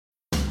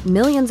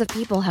Millions of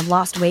people have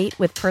lost weight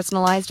with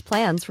personalized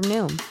plans from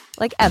Noom.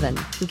 Like Evan,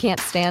 who can't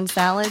stand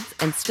salads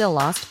and still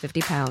lost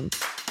 50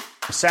 pounds.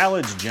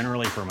 Salads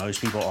generally for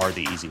most people are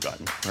the easy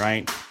button,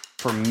 right?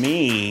 For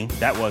me,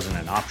 that wasn't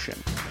an option.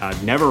 I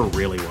never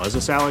really was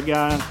a salad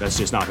guy. That's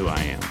just not who I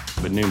am.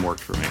 But Noom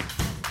worked for me.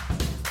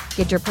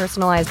 Get your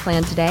personalized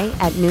plan today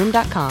at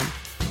Noom.com.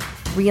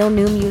 Real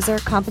Noom user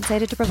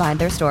compensated to provide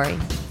their story.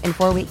 In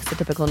 4 weeks, the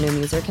typical Noom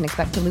user can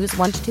expect to lose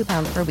 1 to 2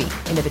 pounds per week.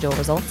 Individual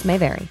results may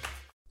vary.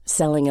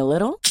 Selling a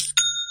little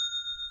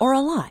or a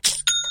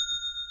lot?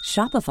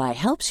 Shopify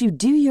helps you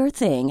do your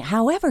thing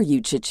however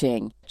you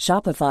cha-ching.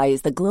 Shopify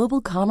is the global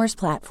commerce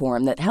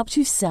platform that helps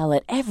you sell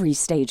at every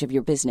stage of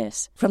your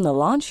business. From the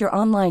launch your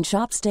online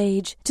shop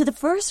stage to the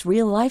first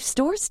real-life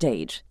store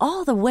stage,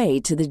 all the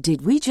way to the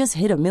did we just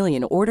hit a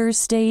million orders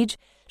stage.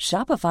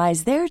 Shopify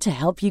is there to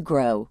help you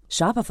grow.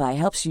 Shopify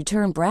helps you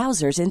turn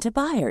browsers into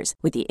buyers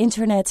with the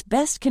internet's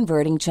best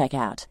converting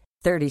checkout.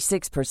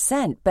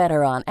 36%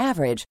 better on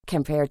average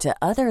compared to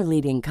other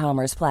leading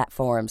commerce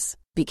platforms.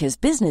 Because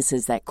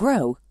businesses that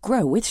grow,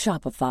 grow with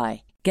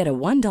Shopify. Get a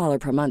 $1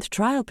 per month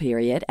trial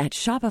period at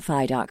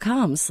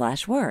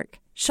shopify.com/work.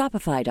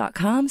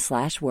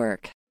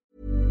 Shopify.com/work.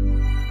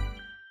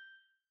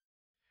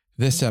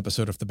 This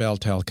episode of The Bell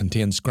Tell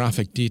contains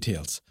graphic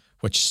details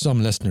which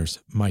some listeners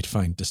might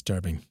find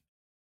disturbing.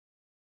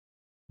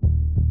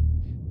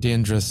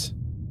 Dangerous,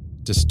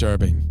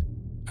 disturbing,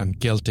 and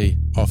guilty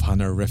of an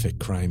horrific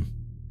crime.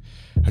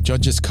 A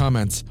judge's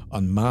comments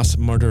on mass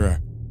murderer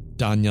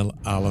Daniel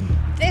Allen.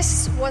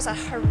 This was a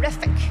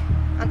horrific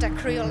and a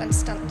cruel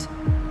incident.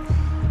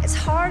 It's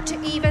hard to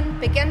even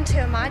begin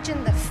to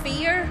imagine the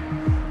fear,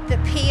 the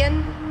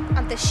pain,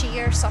 and the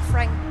sheer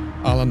suffering.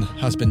 Allen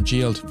has been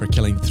jailed for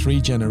killing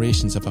 3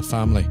 generations of a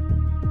family,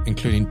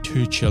 including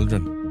 2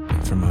 children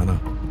in Fermanagh.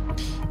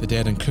 The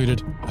dead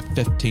included a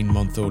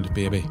 15-month-old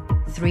baby.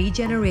 3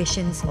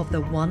 generations of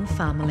the one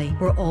family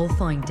were all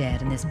found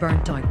dead in this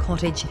burnt-out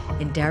cottage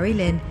in Derry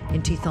Lynn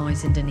in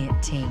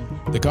 2018.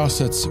 The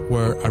Gossets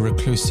were a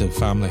reclusive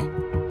family,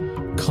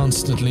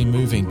 constantly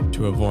moving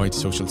to avoid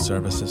social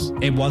services.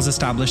 It was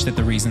established that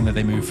the reason that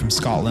they moved from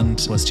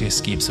Scotland was to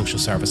escape social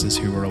services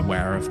who were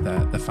aware of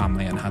the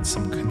family and had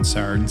some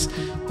concerns.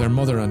 Their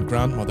mother and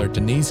grandmother,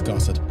 Denise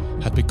Gossett,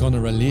 had begun a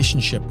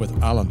relationship with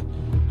Allen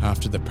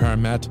after the pair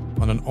met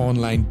on an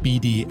online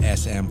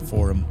BDSM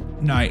forum.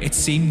 Now, it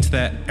seemed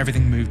that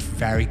everything moved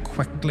very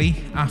quickly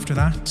after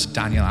that.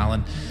 Daniel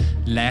Allen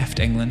left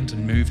England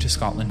and moved to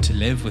Scotland to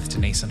live with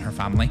Denise and her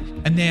family.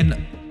 And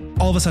then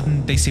all of a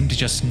sudden, they seemed to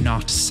just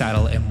not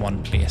settle in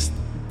one place.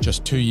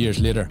 Just 2 years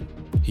later,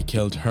 he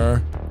killed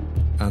her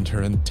and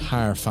her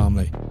entire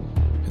family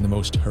in the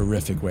most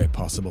horrific way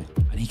possible.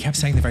 And he kept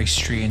saying the very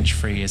strange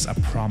phrase, "A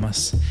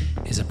promise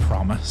is a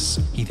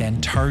promise." He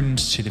then turned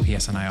to the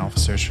PSNI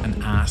officers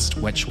and asked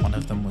which one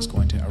of them was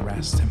going to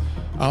arrest him.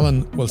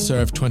 Allen will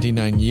serve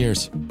 29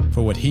 years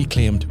for what he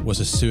claimed was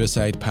a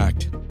suicide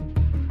pact.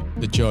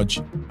 The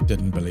judge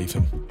didn't believe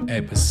him.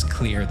 It was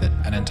clear that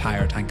an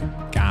entire tank of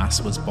gas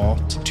was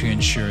bought to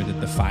ensure that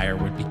the fire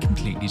would be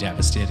completely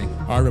devastating.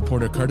 Our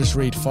reporter Curtis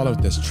Reid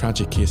followed this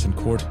tragic case in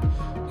court,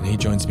 and he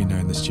joins me now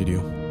in the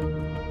studio.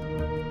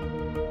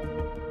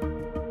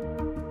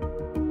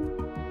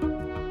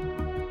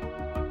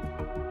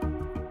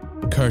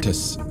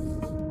 Curtis,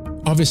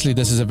 obviously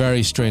this is a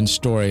very strange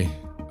story,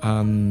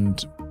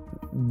 and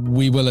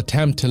we will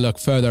attempt to look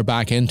further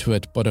back into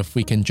it, but if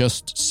we can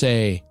just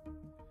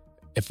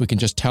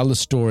tell the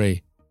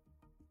story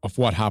of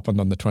what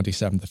happened on the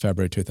 27th of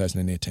February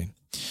 2018.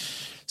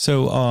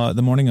 So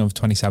the morning of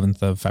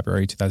 27th of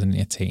February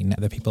 2018,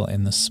 the people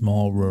in the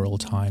small rural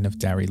town of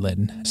Derry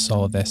Lynn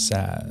saw this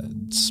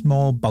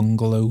small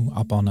bungalow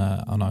up on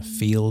a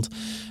field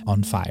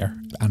on fire.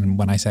 And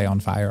when I say on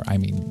fire, I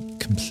mean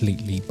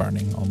completely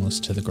burning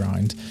almost to the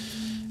ground.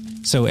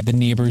 So the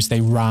neighbours,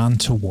 they ran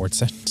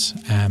towards it.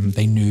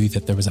 They knew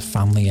that there was a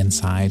family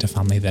inside, a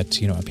family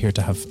that, appeared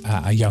to have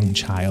a young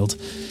child.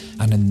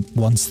 And then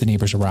once the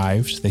neighbours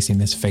arrived, they seen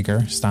this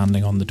figure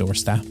standing on the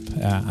doorstep,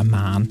 a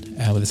man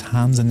with his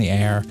hands in the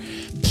air,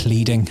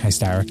 pleading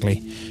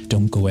hysterically,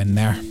 "Don't go in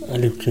there." I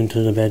looked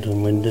into the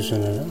bedroom windows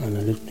and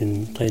I looked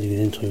in, tried to get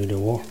in through the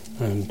door.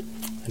 And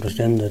it was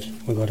then that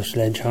we got a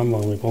sledgehammer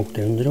and we broke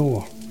down the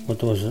door. But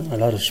there was a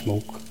lot of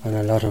smoke and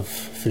a lot of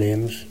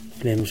flames.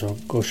 Flames were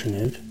gushing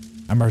out.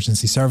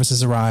 Emergency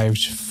services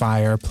arrived,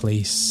 fire,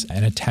 police,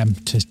 an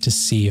attempt to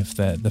save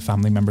the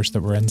family members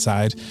that were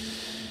inside.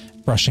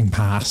 Brushing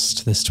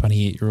past this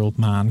 28-year-old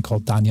man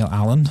called Daniel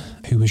Allen,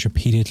 who was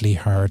repeatedly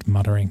heard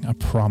muttering, "A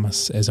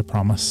promise is a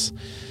promise."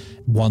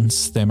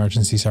 Once the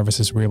emergency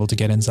services were able to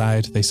get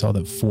inside, they saw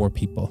that 4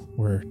 people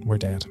were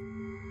dead.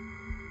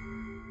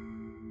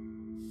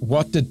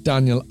 What did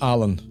Daniel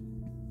Allen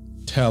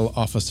tell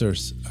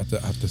officers at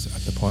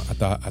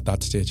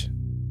that stage?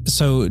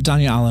 So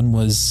Daniel Allen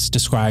was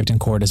described in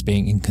court as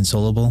being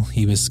inconsolable.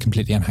 He was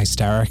completely in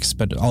hysterics,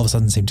 but all of a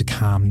sudden seemed to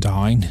calm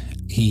down.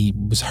 He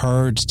was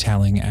heard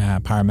telling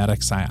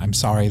paramedics, I'm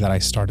sorry that I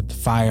started the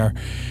fire.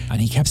 And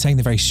he kept saying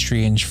the very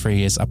strange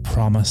phrase, a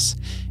promise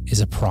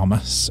is a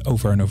promise,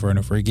 over and over and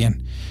over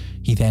again.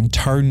 He then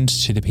turned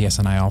to the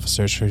PSNI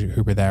officers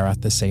who were there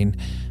at the scene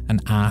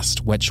and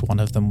asked which one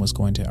of them was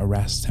going to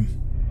arrest him.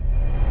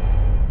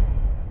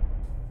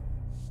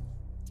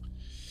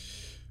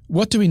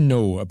 What do we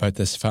know about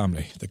this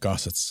family, the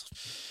Gossets?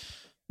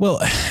 Well,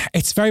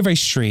 it's very, very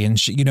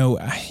strange. You know,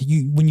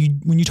 when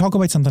you talk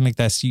about something like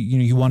this,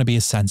 you want to be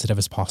as sensitive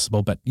as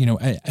possible. But, you know,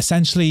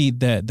 essentially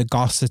the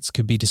Gossets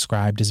could be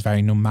described as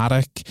very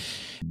nomadic.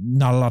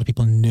 Not a lot of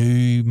people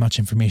knew much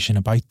information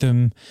about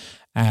them.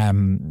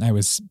 I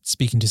was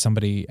speaking to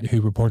somebody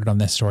who reported on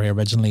this story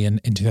originally in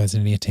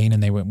 2018,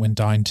 and they went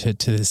down to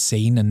the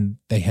scene, and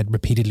they had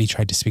repeatedly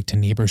tried to speak to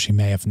neighbours who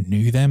may have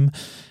knew them,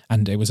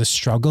 and it was a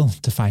struggle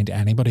to find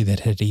anybody that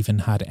had even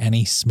had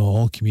any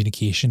small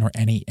communication or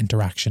any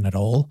interaction at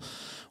all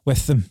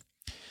with them.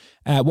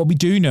 What we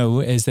do know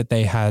is that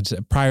they had,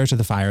 prior to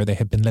the fire, they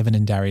had been living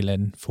in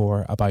Derrylin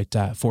for about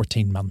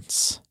 14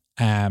 months.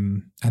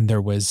 And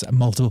there was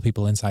multiple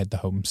people inside the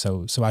home.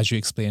 So as you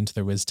explained,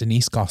 there was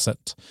Denise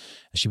Gossett.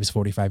 She was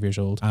 45 years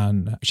old,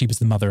 and she was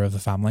the mother of the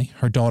family.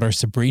 Her daughter,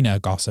 Sabrina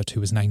Gossett, who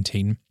was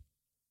 19,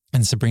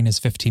 and Sabrina's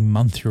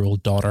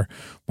 15-month-old daughter,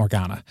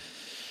 Morgana.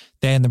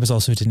 Then there was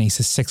also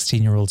Denise's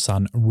 16-year-old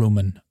son,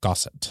 Roman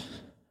Gossett.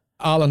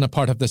 Allen a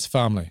part of this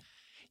family?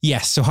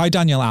 Yes. So how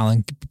Daniel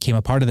Allen became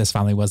a part of this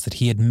family was that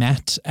he had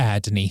met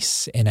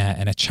Denise in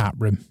a chat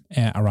room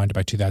around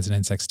about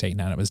 2016,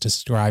 and it was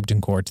described in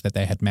court that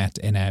they had met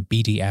in a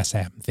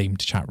BDSM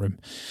themed chat room.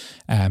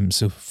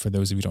 So for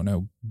those of you who don't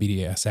know,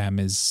 BDSM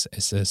is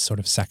a sort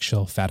of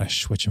sexual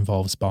fetish which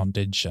involves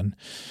bondage and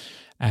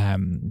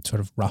sort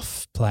of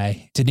rough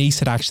play. Denise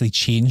had actually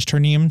changed her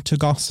name to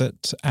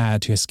Gossett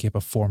to escape a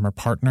former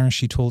partner,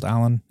 she told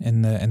Allen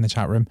in the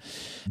chat room.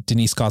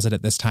 Denise Gossett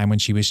at this time, when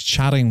she was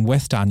chatting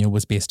with Daniel,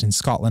 was based in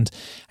Scotland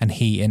and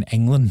he in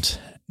England.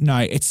 Now,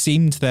 it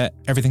seemed that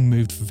everything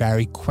moved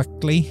very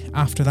quickly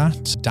after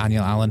that.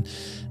 Daniel Allen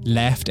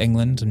left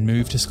England and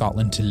moved to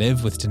Scotland to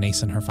live with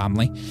Denise and her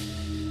family.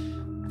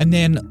 And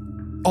then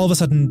all of a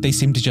sudden, they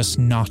seemed to just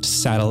not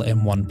settle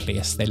in one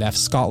place. They left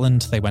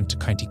Scotland, they went to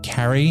County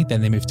Kerry, then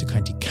they moved to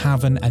County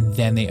Cavan, and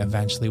then they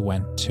eventually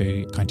went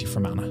to County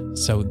Fermanagh.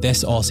 So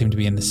this all seemed to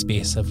be in the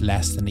space of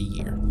less than a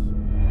year.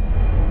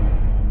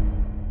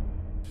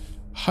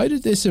 How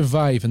did they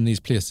survive in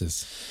these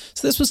places?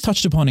 So this was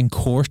touched upon in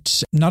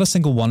court. Not a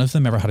single one of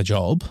them ever had a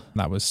job.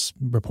 That was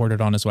reported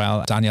on as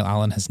well. Daniel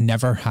Allen has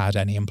never had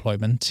any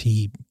employment.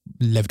 He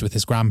lived with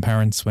his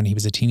grandparents when he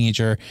was a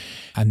teenager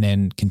and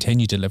then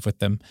continued to live with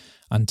them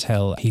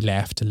until he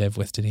left to live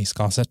with Denise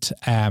Gossett.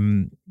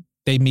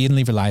 They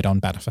mainly relied on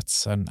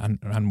benefits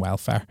and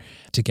welfare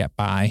to get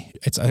by.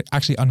 It's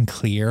actually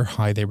unclear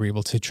how they were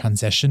able to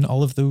transition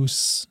all of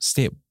those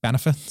state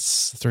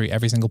benefits through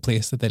every single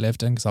place that they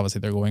lived in, because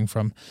obviously they're going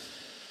from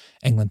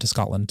England to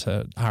Scotland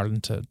to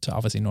Ireland to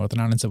obviously Northern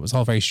Ireland. So it was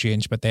all very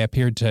strange, but they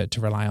appeared to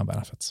rely on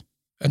benefits.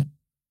 And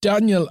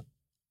Daniel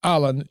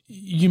Allen,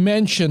 you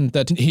mentioned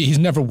that he's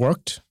never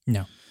worked.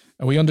 No.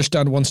 And we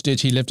understand at one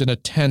stage he lived in a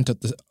tent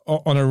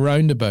on a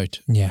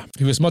roundabout. Yeah.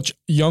 He was much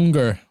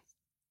younger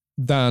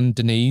than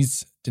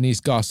Denise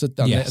Gossett.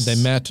 And yes. they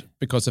met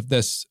because of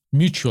this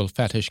mutual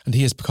fetish, and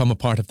he has become a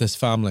part of this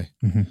family.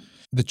 Mm-hmm.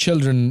 The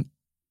children,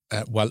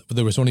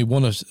 there was only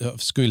one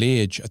of school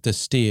age at this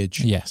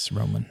stage. Yes,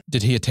 Roman.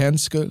 Did he attend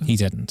school? He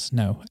didn't,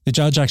 no. The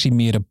judge actually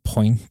made a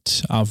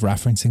point of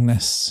referencing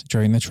this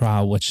during the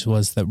trial, which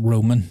was that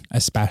Roman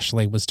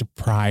especially was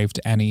deprived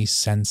any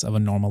sense of a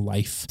normal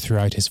life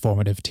throughout his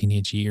formative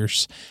teenage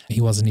years.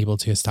 He wasn't able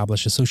to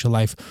establish a social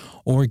life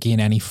or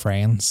gain any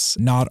friends,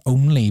 not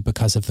only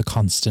because of the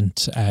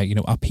constant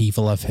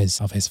upheaval of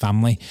his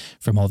family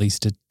from all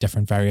these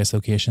different various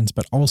locations,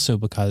 but also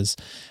because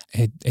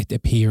it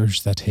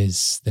appears that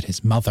his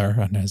mother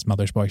and his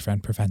mother's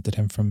boyfriend prevented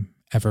him from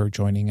ever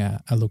joining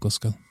a local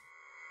school.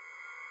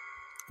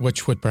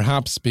 Which would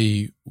perhaps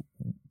be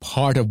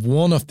part of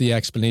one of the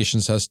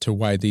explanations as to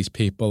why these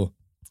people,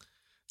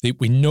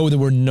 we know they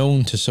were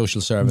known to social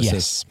services.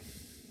 Yes.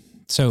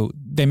 So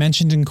they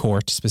mentioned in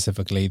court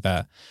specifically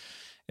that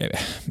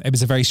it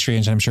was a very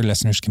strange, and I'm sure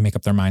listeners can make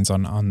up their minds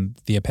on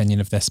the opinion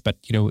of this, but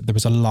there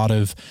was a lot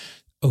of,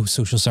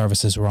 social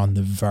services were on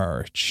the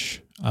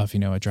verge of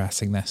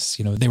addressing this.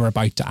 They were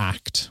about to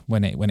act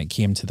when it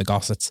came to the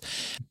Gossets,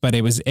 but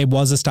it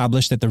was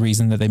established that the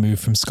reason that they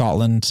moved from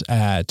Scotland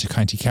to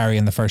County Kerry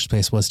in the first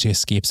place was to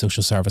escape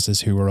social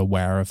services, who were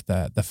aware of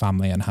the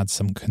family and had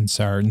some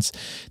concerns.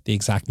 The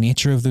exact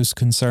nature of those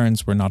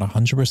concerns we're not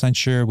 100%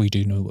 sure. We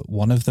do know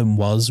one of them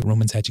was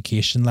Roman's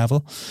education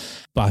level,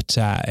 but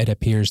it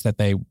appears that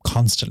they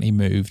constantly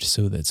moved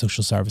so that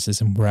social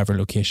services in wherever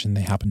location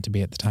they happened to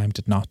be at the time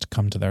did not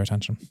come to their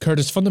attention.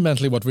 Curtis,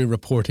 fundamentally what we're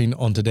reporting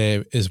on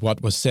today is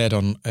what was said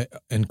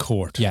in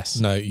court. Yes.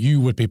 Now, you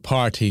would be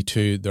party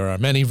to, there are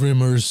many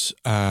rumours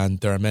and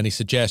there are many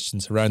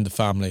suggestions around the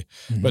family,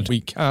 but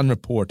we can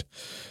report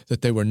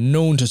that they were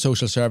known to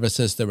social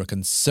services. There were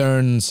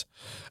concerns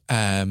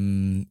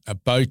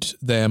about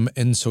them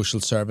in social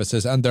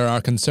services, and there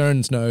are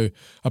concerns now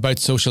about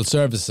social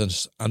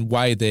services and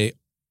why they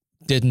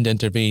didn't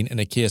intervene in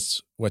a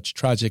case which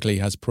tragically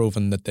has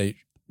proven that they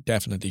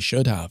definitely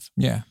should have.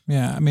 Yeah.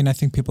 I mean, I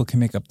think people can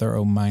make up their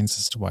own minds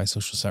as to why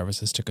social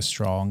services took a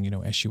strong,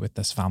 issue with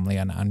this family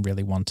and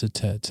really wanted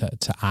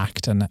to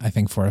act. And I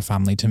think for a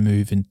family to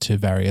move into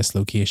various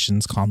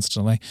locations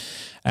constantly,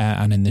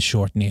 and in the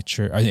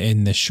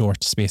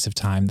short space of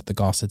time that the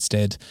Gossets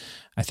did,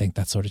 I think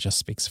that sort of just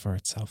speaks for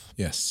itself.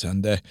 Yes,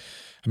 and I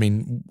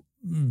mean,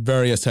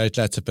 various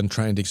outlets have been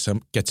trying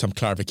to get some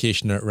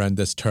clarification around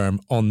this term,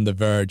 on the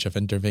verge of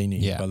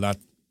intervening. Yeah. Well,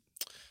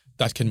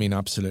 that can mean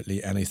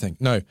absolutely anything.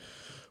 Now,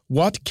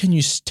 what can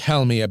you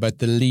tell me about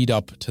the lead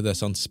up to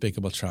this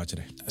unspeakable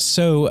tragedy?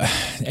 So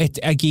it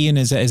again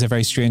is a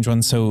very strange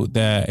one. So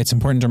it's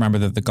important to remember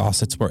that the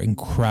Gossets were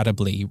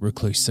incredibly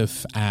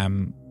reclusive.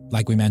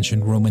 Like we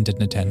mentioned, Roman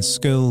didn't attend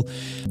school.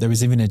 There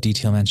was even a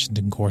detail mentioned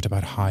in court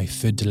about how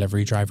food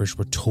delivery drivers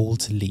were told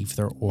to leave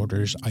their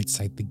orders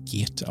outside the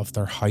gate of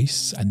their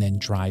house and then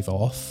drive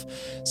off.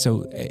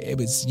 So it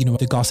was,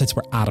 the Gossets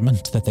were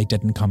adamant that they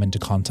didn't come into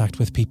contact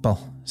with people.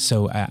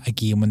 So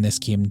again, when this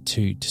came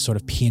to sort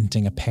of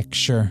painting a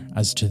picture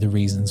as to the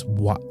reasons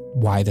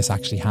why this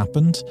actually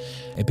happened,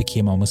 it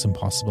became almost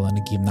impossible. And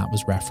again, that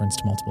was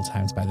referenced multiple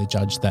times by the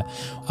judge, that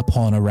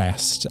upon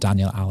arrest,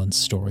 Daniel Allen's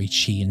story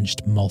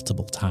changed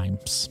multiple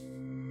times.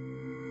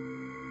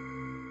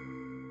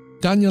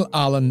 Daniel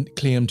Allen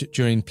claimed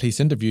during police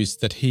interviews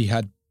that he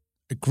had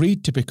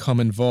agreed to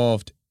become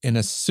involved in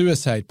a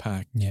suicide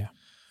pact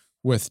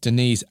with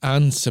Denise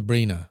and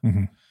Sabrina.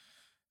 Mm-hmm.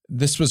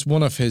 This was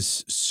one of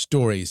his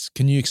stories.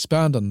 Can you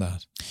expand on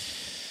that?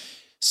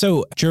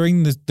 So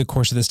during the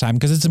course of this time,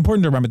 because it's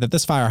important to remember that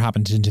this fire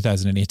happened in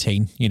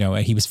 2018,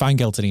 he was found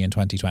guilty in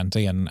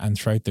 2020, and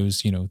throughout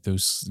those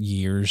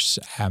years,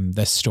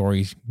 this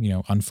story,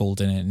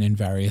 unfolded in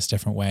various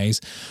different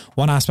ways.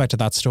 One aspect of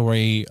that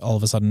story, all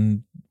of a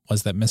sudden,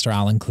 was that Mr.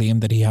 Allen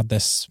claimed that he had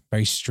this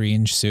very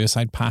strange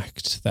suicide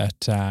pact,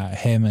 that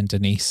him and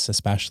Denise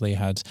especially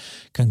had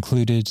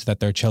concluded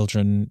that their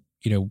children,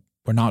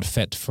 were not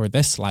fit for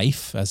this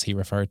life, as he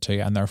referred to,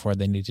 and therefore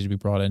they needed to be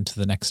brought into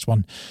the next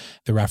one.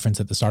 The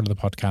reference at the start of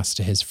the podcast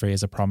to his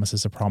phrase, "a promise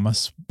is a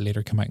promise,"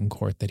 later came out in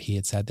court that he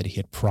had said that he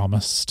had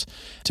promised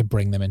to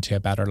bring them into a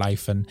better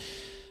life. And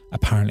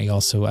apparently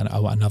also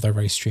another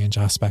very strange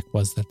aspect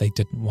was that they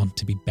didn't want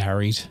to be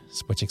buried,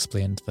 which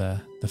explained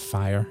the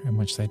fire in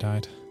which they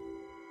died.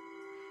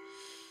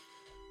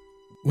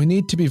 We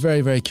need to be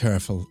very, very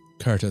careful,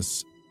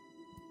 Curtis,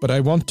 but I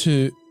want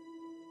to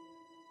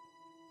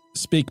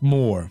speak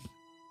more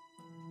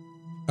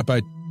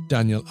about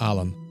Daniel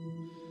Allen.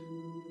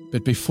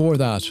 But before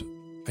that,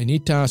 I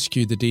need to ask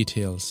you the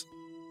details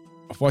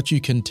of what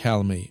you can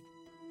tell me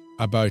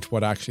about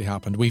what actually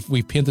happened.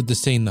 We've painted the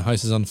scene, the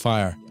house is on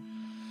fire.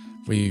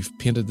 We've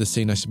painted the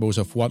scene, I suppose,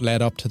 of what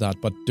led up to that,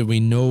 but do we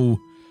know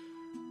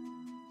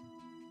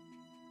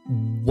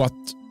what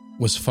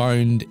was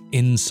found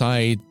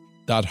inside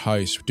that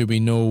house? Do we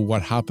know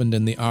what happened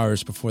in the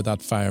hours before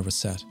that fire was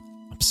set?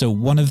 So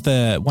one of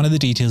the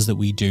details that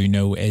we do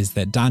know is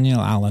that Daniel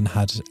Allen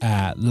had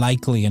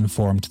likely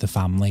informed the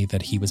family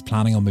that he was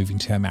planning on moving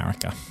to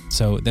America.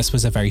 So this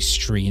was a very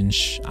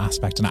strange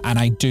aspect. And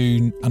I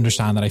do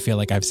understand that I feel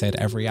like I've said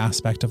every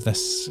aspect of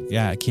this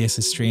case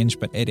is strange,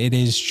 but it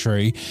is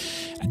true.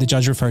 The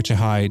judge referred to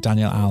how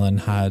Daniel Allen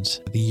had,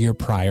 the year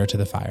prior to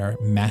the fire,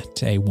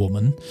 met a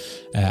woman,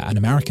 an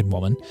American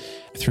woman,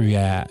 through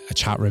a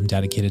chat room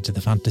dedicated to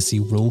the fantasy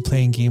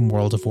role-playing game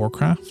World of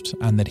Warcraft,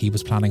 and that he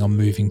was planning on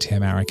moving to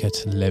America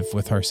to live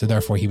with her. So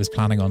therefore he was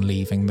planning on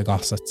leaving the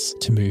Gossets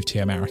to move to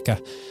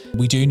America.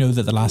 We do know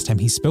that the last time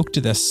he spoke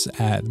to this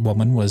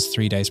woman was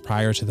 3 days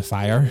prior to the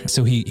fire.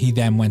 So he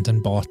then went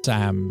and bought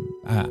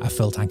a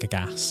full tank of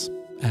gas.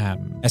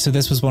 So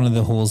this was one of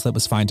the holes that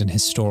was found in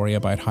his story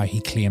about how he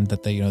claimed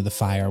that the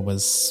fire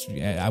was,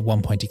 at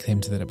one point he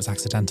claimed that it was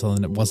accidental,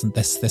 and it wasn't.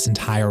 This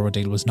entire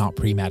ordeal was not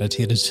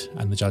premeditated,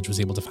 and the judge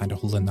was able to find a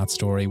hole in that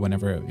story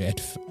whenever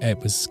it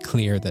was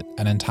clear that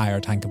an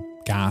entire tank of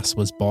gas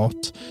was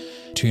bought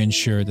to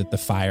ensure that the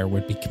fire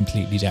would be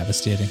completely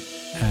devastating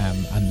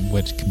and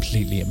would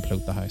completely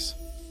implode the house.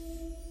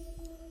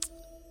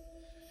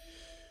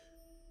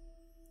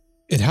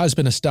 It has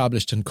been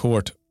established in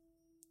court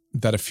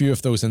that a few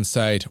of those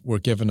inside were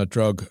given a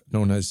drug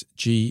known as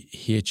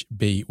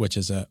GHB, which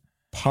is a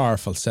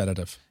powerful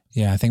sedative.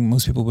 Yeah, I think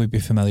most people would be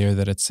familiar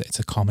that it's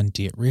a common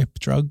date rape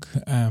drug.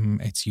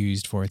 It's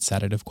used for its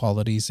sedative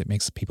qualities. It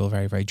makes people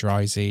very, very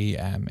drowsy.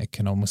 It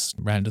can almost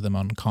render them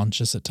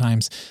unconscious at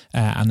times.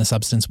 And the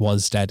substance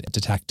was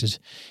detected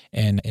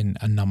in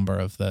a number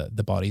of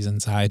the bodies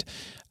inside.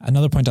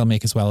 Another point I'll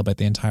make as well about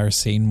the entire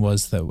scene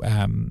was that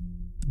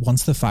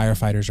once the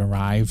firefighters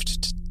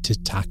arrived to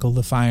tackle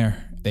the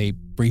fire, They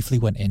briefly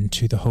went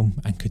into the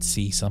home and could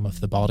see some of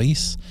the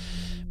bodies,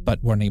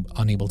 but were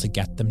unable to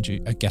get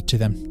to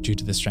them due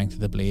to the strength of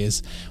the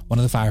blaze. One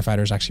of the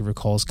firefighters actually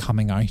recalls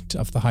coming out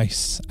of the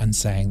house and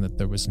saying that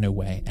there was no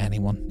way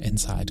anyone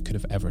inside could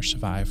have ever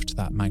survived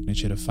that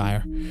magnitude of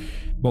fire.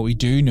 What we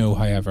do know,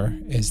 however,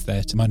 is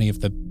that many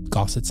of the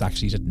Gossets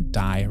actually didn't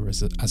die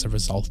as a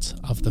result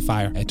of the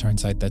fire. It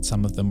turns out that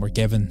some of them were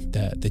given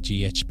the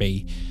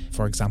GHB.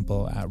 For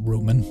example,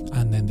 Roman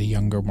and then the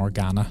younger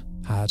Morgana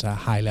had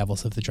high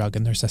levels of the drug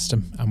in their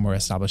system and were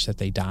established that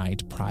they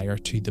died prior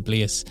to the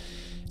blaze.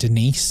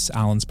 Denise,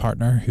 Alan's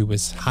partner, who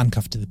was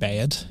handcuffed to the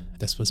bed,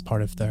 this was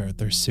part of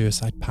their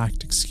suicide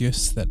pact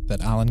excuse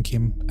that Alan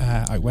came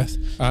out with.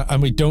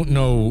 And we don't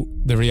know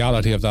the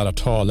reality of that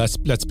at all. Let's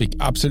be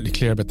absolutely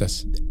clear about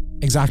this.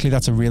 Exactly,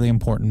 that's a really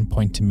important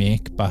point to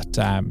make, but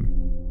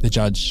the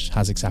judge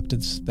has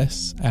accepted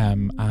this,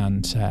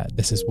 and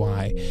this is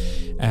why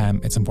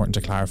it's important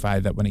to clarify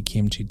that when it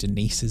came to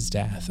Denise's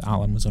death,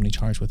 Alan was only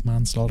charged with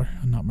manslaughter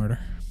and not murder.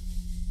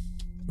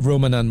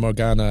 Roman and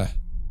Morgana,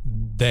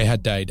 they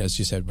had died, as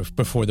you said,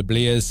 before the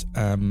blaze.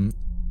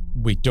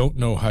 We don't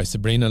know how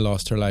Sabrina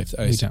lost her life.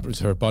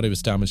 Her body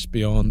was damaged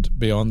beyond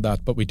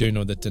that, but we do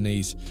know that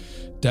Denise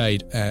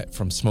died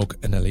from smoke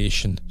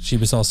inhalation. She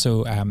was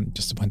also,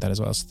 just to point that as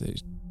well,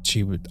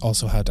 she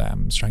also had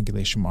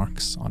strangulation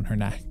marks on her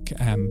neck,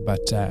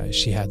 but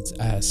she had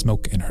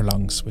smoke in her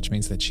lungs, which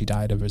means that she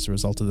died as a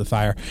result of the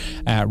fire.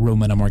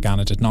 Roman and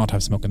Morgana did not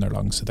have smoke in their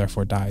lungs, so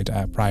therefore died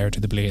prior to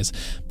the blaze.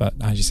 But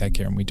as you said,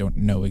 Kieran, we don't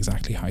know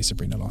exactly how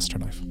Sabrina lost her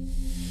life.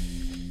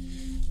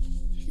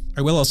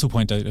 I will also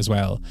point out as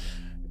well,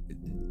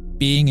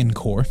 being in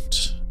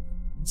court,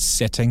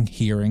 sitting,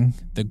 hearing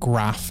the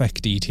graphic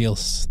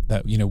details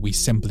that, we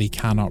simply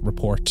cannot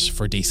report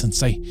for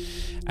decency,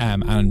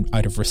 and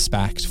out of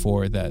respect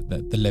for the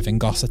living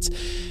Gossets,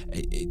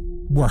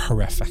 were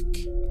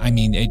horrific. I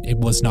mean, it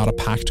was not a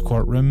packed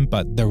courtroom,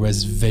 but there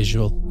was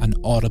visual and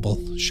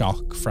audible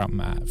shock from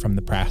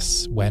the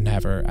press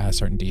whenever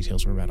certain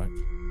details were read out.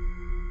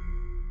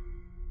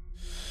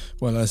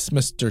 Well, as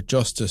Mr.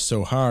 Justice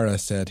O'Hara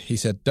said, he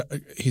said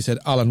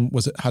Alan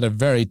had a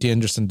very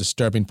dangerous and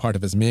disturbing part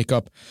of his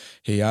makeup.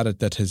 He added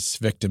that his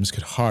victims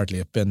could hardly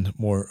have been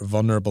more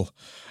vulnerable,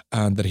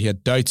 and that he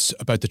had doubts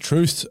about the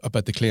truth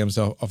about the claims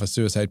of a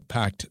suicide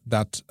pact.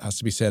 That has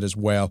to be said as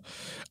well.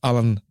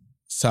 Alan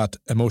sat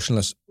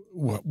emotionless.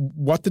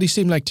 What did he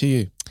seem like to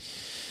you?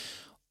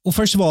 Well,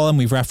 first of all, and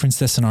we've referenced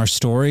this in our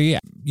story,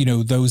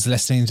 those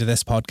listening to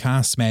this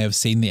podcast may have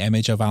seen the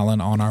image of Alan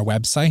on our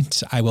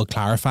website. I will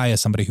clarify, as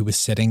somebody who was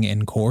sitting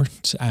in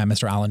court,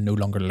 Mr. Alan no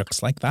longer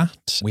looks like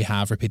that. We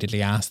have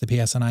repeatedly asked the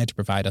PSNI to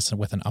provide us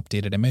with an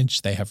updated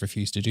image. They have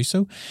refused to do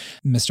so.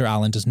 Mr.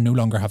 Alan does no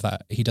longer have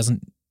that.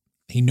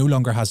 He no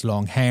longer has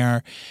long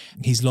hair.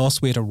 He's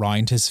lost weight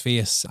around his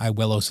face. I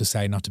will also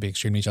say, not to be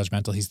extremely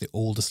judgmental, he's the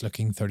oldest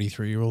looking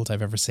 33-year-old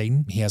I've ever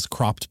seen. He has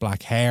cropped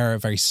black hair, a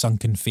very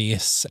sunken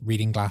face,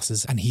 reading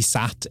glasses, and he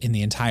sat in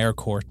the entire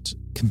court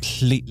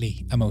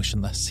completely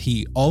emotionless.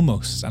 He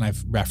almost, and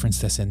I've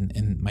referenced this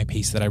in my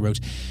piece that I wrote,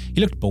 he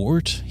looked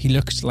bored. He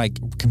looked like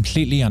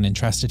completely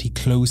uninterested. He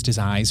closed his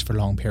eyes for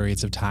long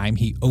periods of time.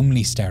 He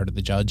only stared at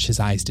the judge. His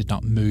eyes did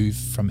not move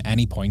from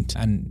any point,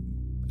 and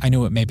I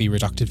know it may be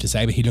reductive to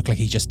say, but he looked like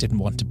he just didn't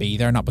want to be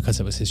there, not because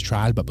it was his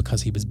trial, but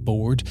because he was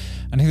bored.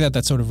 And I think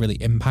that sort of really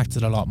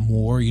impacted a lot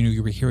more.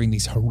 You were hearing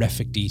these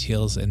horrific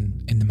details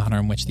in the manner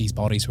in which these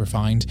bodies were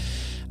found,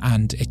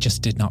 and it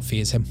just did not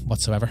faze him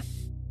whatsoever.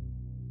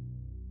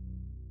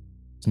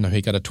 Now,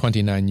 he got a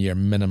 29-year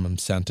minimum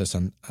sentence,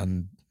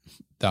 and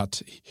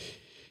that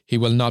he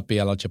will not be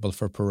eligible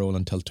for parole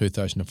until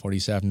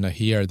 2047. Now,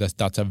 here,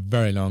 that's a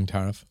very long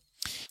tariff.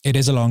 It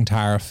is a long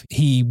tariff.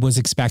 He was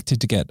expected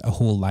to get a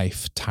whole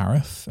life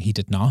tariff. He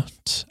did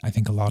not. I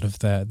think a lot of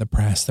the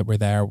press that were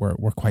there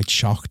were quite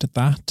shocked at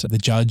that. The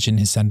judge in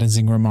his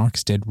sentencing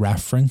remarks did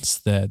reference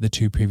the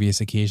two previous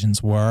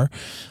occasions where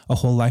a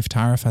whole life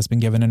tariff has been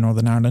given in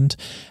Northern Ireland,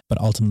 but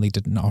ultimately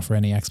didn't offer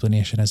any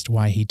explanation as to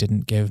why he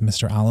didn't give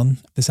Mr. Allen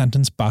the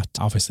sentence. But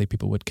obviously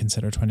people would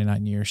consider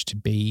 29 years to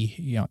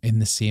be in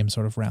the same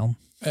sort of realm.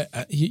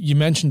 You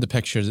mentioned the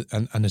pictures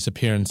and his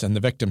appearance, and the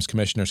Victims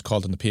Commissioners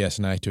called on the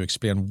PSNI to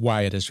explain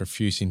why it is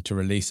refusing to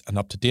release an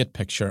up-to-date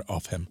picture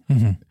of him.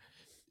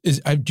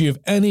 Mm-hmm. Do you have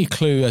any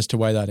clue as to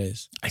why that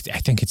is? I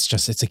think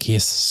it's a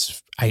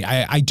case.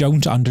 I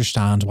don't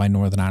understand why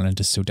Northern Ireland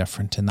is so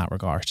different in that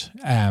regard.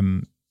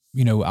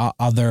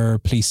 Other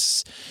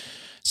police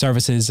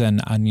services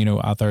and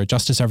other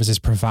justice services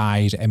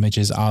provide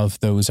images of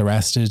those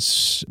arrested.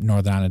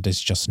 Northern Ireland is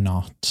just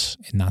not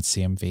in that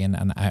same vein,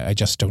 and I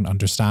just don't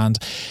understand.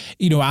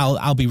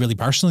 I'll be really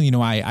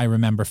personal. I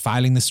remember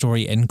filing the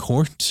story in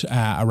court,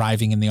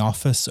 arriving in the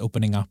office,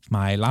 opening up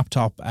my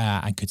laptop,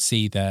 and could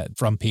see the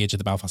front page of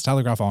the Belfast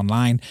Telegraph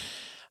online,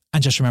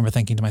 and just remember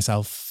thinking to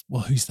myself,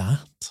 well, who's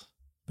that?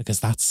 Because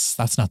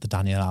that's not the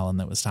Daniel Allen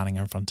that was standing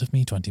in front of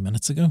me 20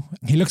 minutes ago.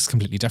 He looks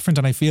completely different,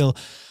 and I feel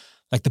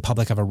Like, the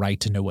public have a right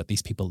to know what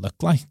these people look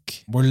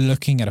like. We're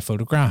looking at a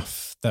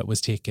photograph that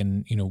was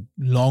taken,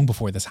 long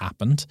before this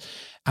happened.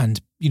 And,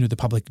 the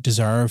public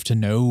deserve to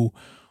know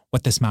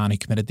what this man who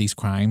committed these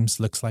crimes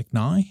looks like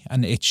now.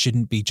 And it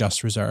shouldn't be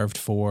just reserved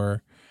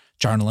for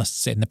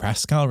journalists in the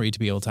press gallery to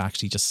be able to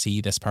actually just see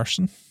this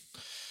person.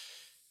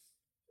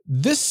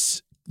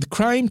 The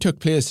crime took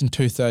place in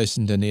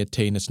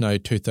 2018. It's now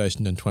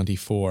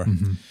 2024.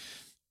 Mm-hmm.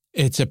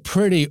 It's a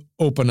pretty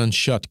open and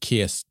shut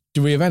case.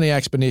 Do we have any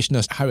explanation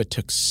as to how it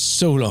took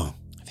so long?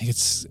 I think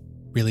it's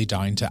really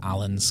down to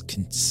Alan's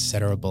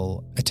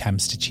considerable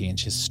attempts to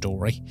change his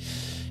story.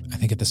 I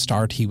think at the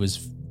start he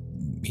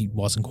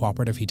wasn't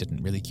cooperative. He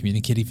didn't really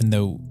communicate, even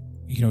though,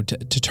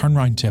 to turn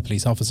around to a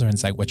police officer and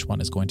say which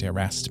one is going to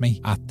arrest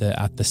me at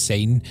the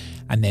scene,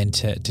 and then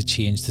to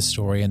change the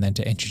story, and then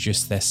to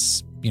introduce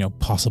this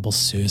possible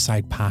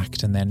suicide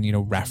pact, and then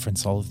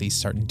reference all of these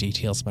certain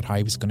details about how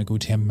he was going to go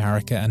to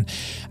America. And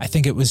I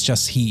think it was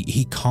just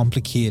he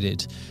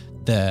complicated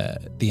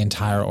the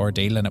entire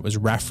ordeal, and it was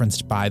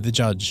referenced by the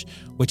judge,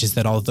 which is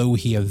that although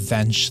he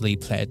eventually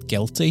pled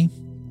guilty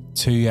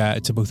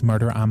to both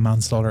murder and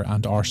manslaughter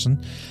and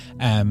arson,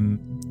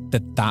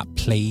 that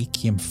plea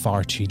came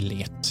far too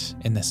late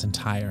in this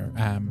entire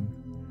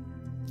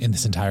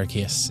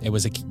case. It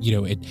was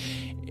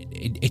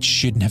it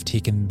shouldn't have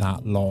taken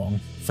that long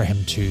for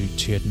him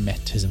to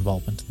admit his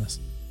involvement in this.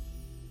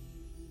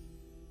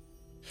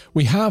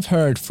 We have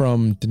heard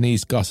from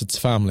Denise Gossett's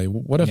family.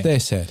 What have they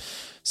said?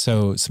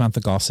 So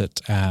Samantha Gossett,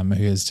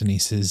 who is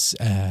Denise's,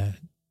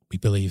 we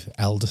believe,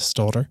 eldest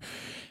daughter,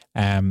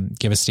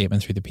 gave a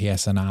statement through the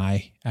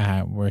PSNI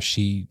where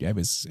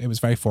it was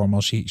very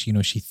formal.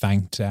 She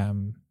thanked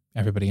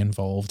everybody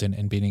involved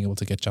in being able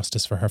to get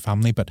justice for her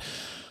family, but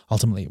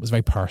ultimately it was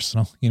very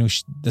personal.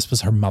 This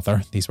was her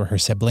mother, these were her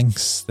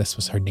siblings, this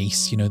was her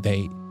niece.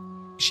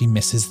 She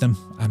misses them,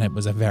 and it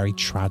was a very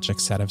tragic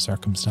set of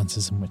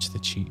circumstances in which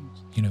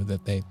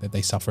that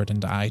they suffered and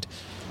died.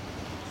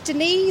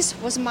 Denise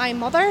was my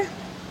mother.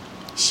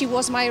 She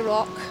was my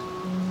rock.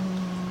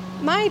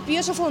 My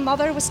beautiful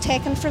mother was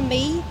taken from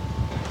me.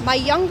 My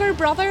younger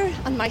brother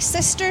and my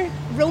sister,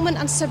 Roman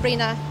and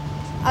Sabrina,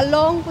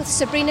 along with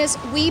Sabrina's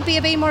wee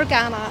baby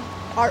Morgana,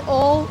 are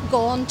all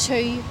gone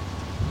too.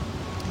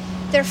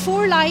 Their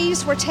 4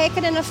 lives were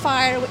taken in a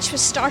fire which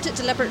was started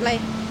deliberately,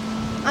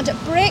 and it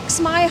breaks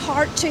my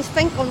heart to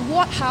think on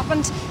what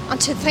happened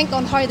and to think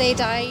on how they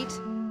died.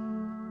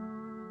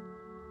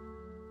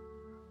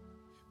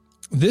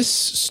 This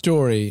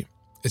story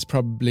is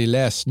probably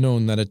less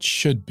known than it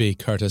should be,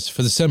 Curtis,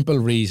 for the simple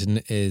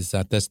reason is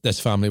that this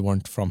family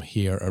weren't from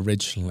here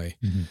originally.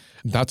 Mm-hmm.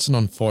 That's an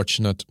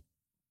unfortunate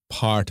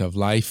part of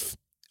life,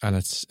 and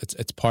it's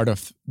part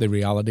of the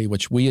reality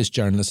which we as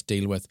journalists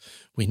deal with.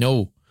 We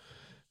know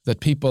that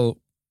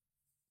people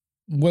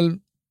will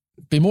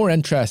be more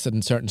interested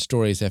in certain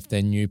stories if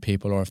they knew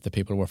people, or if the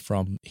people were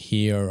from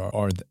here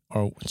or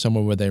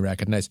somewhere where they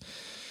recognise.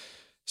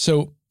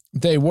 So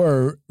they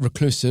were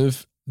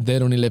reclusive.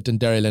 They'd only lived in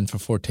Derrylin for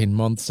 14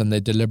 months, and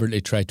they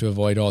deliberately tried to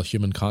avoid all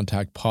human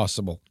contact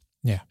possible.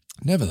 Yeah.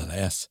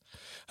 Nevertheless,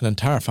 an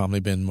entire family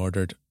being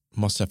murdered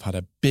must have had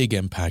a big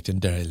impact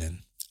in Derrylin.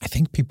 I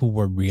think people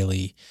were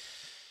really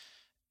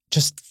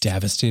just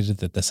devastated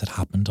that this had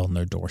happened on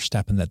their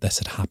doorstep, and that this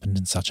had happened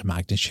in such a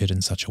magnitude,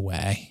 in such a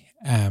way.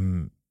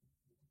 I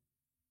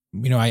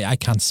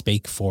can't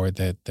speak for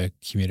the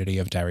community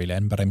of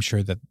Derrylin, but I'm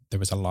sure that there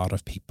was a lot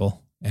of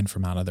people in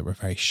Fermanagh that were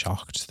very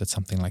shocked that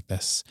something like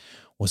this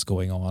was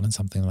going on and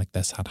something like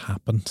this had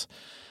happened.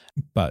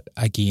 But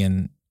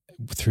again,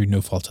 through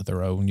no fault of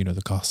their own,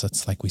 the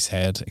Gossetts, like we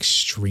said,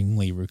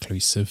 extremely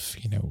reclusive,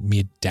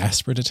 made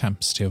desperate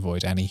attempts to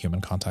avoid any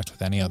human contact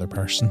with any other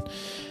person.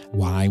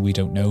 Why, we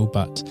don't know,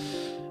 but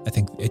I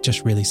think it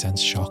just really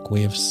sends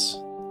shockwaves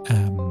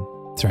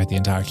throughout the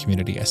entire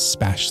community,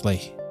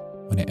 especially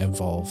when it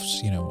involved,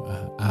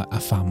 a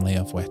family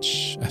of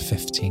which a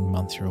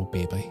 15-month-old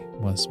baby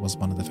was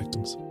one of the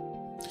victims.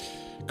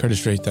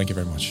 Curtis Reid, thank you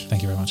very much.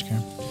 Thank you very much,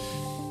 Kieran.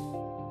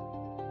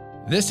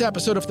 This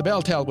episode of The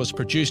Bell Tell was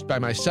produced by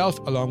myself,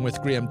 along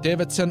with Graham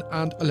Davidson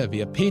and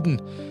Olivia Peden.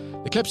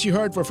 The clips you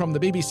heard were from the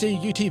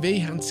BBC,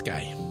 UTV and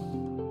Sky.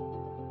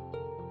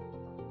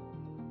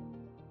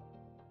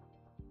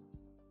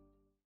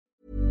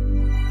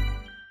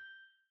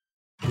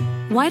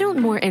 Why don't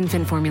more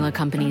infant formula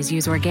companies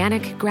use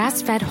organic,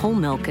 grass-fed whole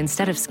milk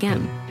instead of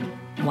skim?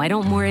 Why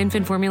don't more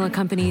infant formula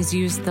companies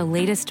use the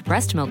latest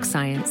breast milk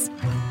science?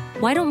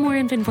 Why don't more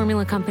infant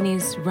formula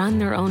companies run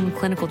their own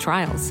clinical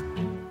trials?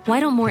 Why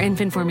don't more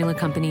infant formula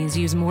companies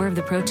use more of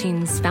the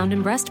proteins found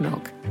in breast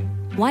milk?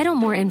 Why don't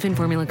more infant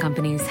formula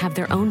companies have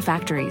their own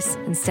factories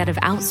instead of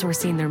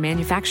outsourcing their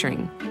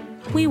manufacturing?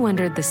 We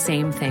wondered the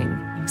same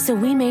thing. So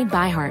we made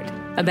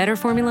ByHeart, a better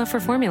formula for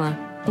formula.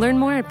 Learn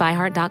more at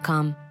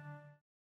byheart.com.